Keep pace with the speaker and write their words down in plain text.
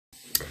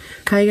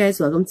Hi guys,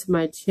 welcome to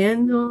my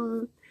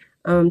channel.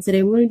 Today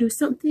I'm going to do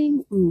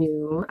something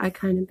new. I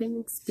kind of been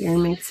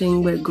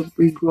experimenting with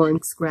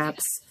regrowing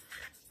scraps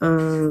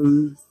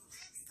from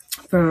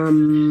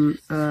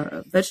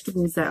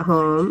vegetables at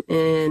home,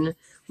 and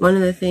one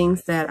of the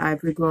things that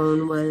I've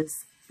regrown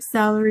was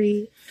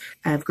celery.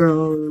 I've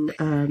grown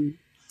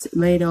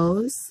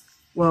tomatoes.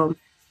 Well,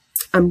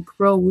 I'm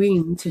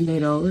growing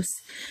tomatoes.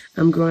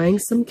 I'm growing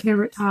some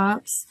carrot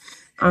tops.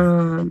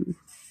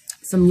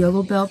 Some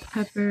yellow bell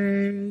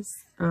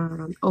peppers,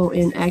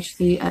 and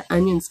actually an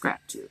onion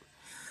scrap too.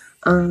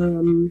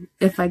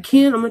 If I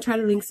can, I'm gonna try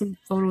to link some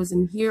photos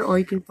in here, or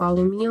you can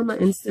follow me on my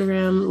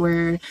Instagram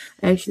where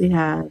I actually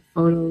have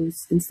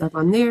photos and stuff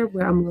on there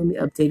where I'm gonna be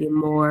updating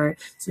more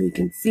so you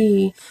can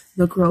see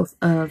the growth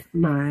of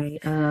my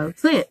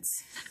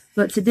plants.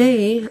 But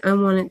today I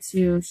wanted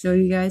to show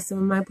you guys some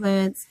of my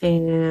plants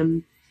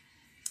and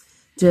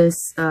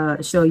just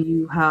show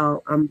you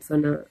how I'm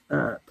gonna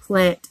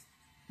plant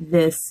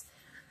this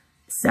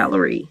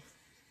celery.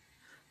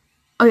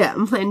 Oh yeah,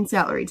 I'm planting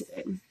celery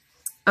today.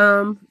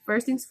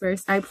 First things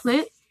first, I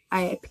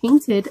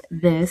painted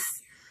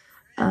this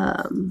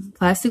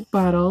plastic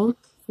bottle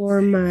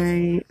for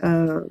my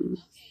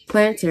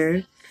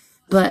planter,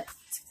 but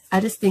I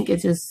just think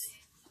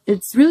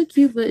it's really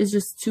cute, but it's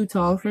just too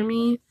tall for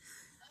me.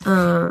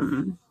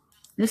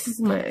 This is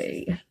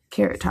my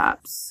carrot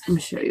tops. I'm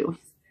gonna show you.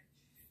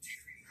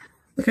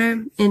 Okay,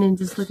 and then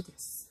just look at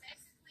this.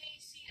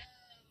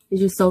 It's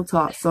just so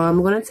tall. So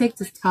I'm gonna take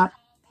this top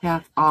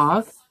half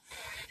off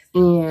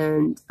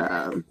and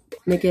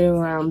make it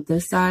around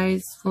this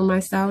size for my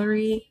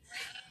celery.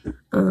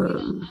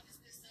 I'm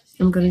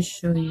gonna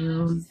show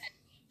you.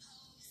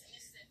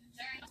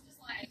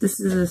 This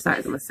is the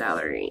size of my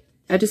celery.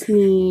 I just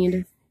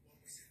need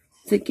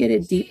to get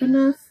it deep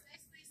enough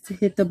to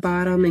hit the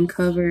bottom and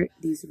cover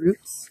these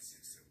roots.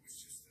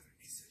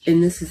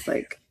 And this is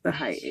like the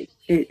height.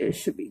 It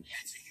should be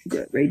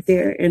good right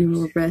there, and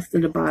the rest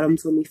of the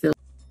bottoms will be filled.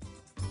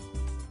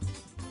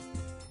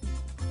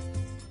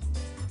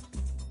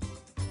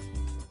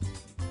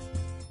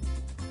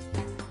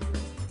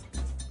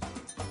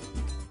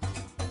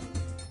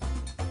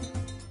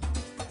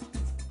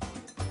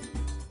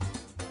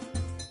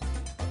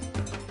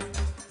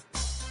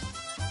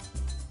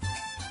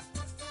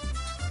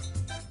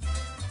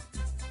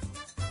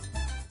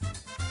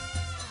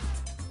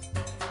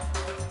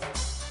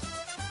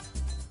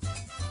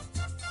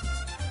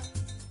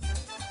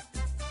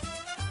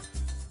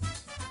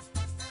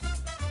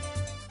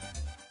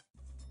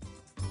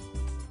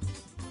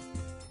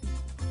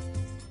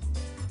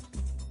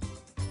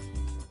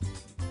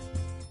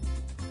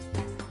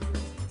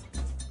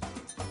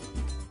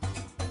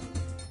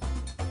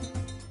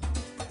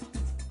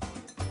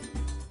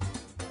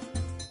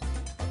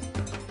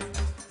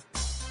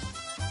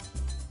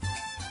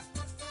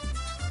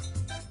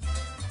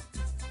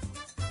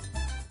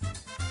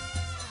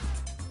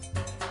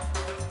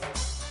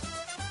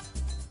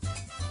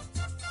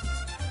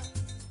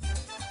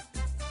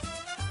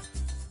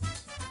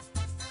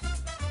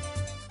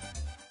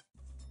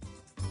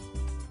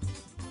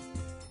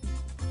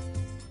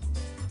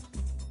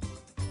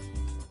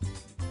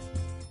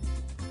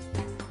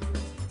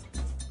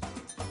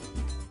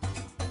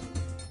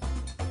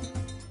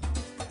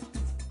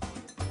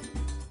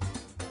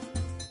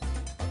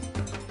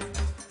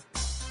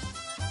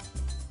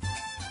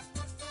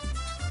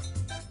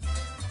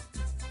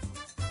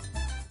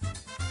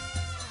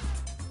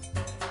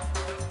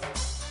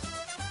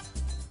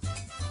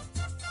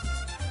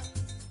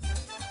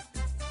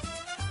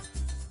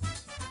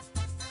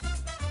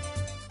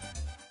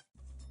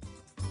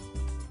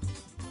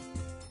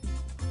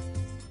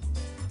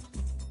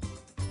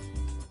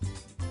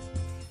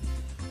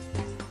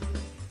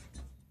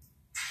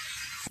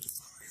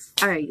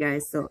 Alright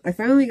guys, so I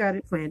finally got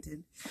it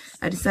planted.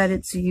 I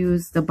decided to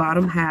use the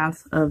bottom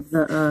half of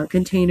the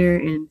container,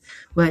 and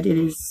what I did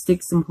is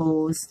stick some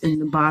holes in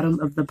the bottom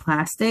of the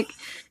plastic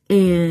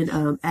and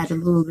add a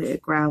little bit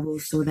of gravel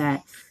so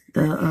that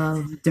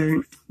the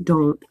dirt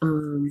don't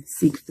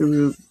seep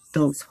through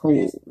those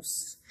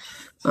holes.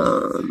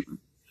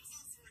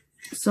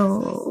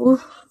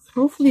 So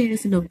hopefully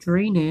there's enough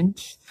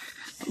drainage.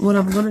 What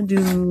I'm gonna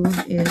do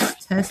is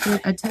test it.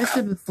 I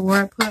tested before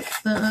I put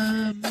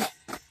the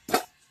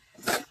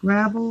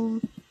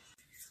gravel.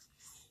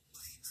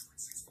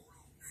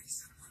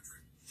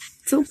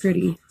 So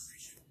pretty.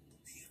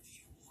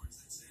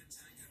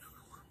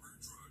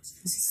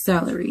 This is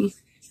celery.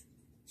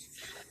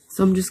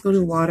 So I'm just going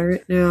to water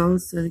it now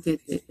so to get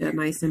it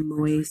nice and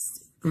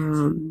moist.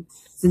 Since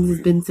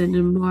it's been sitting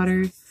in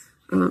water,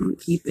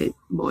 keep it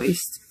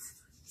moist.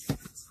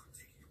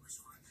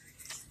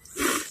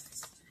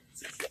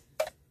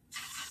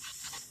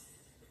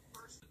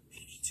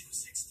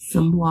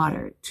 Some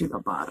water to the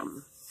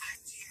bottom.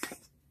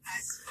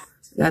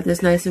 Got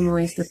this nice and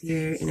moist up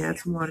here, and add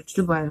some water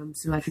to the bottom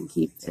so I can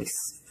keep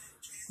this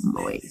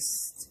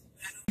moist.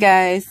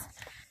 Guys,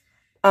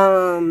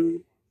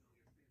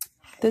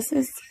 this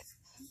is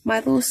my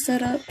little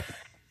setup.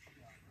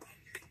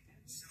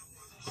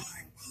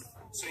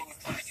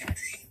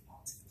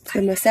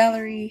 and my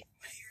celery,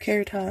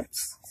 carrot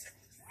tops,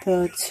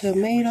 the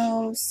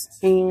tomatoes,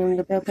 and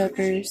the bell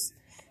peppers,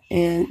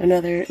 and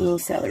another little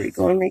celery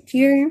going right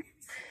here.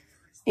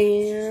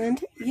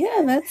 And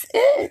yeah, that's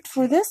it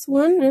for this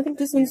one. I think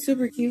this one's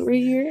super cute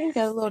right here.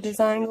 Got a little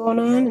design going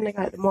on, and I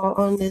got them all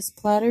on this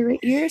platter right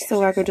here,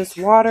 so I could just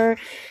water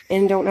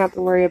and don't have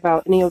to worry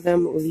about any of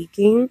them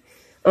leaking.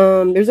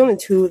 There's only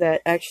two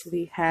that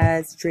actually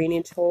has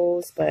drainage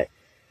holes, but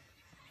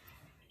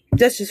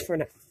that's just for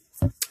now.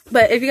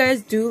 But if you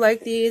guys do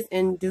like these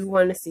and do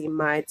want to see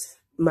my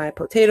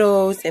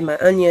potatoes and my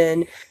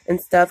onion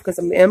and stuff, because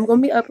I am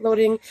going to be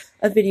uploading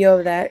a video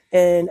of that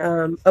and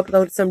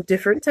upload some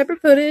different type of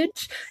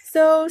footage.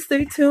 So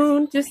stay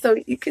tuned just so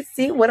you can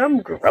see what I'm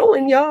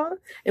growing, y'all.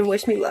 And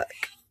wish me luck.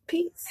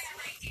 Peace.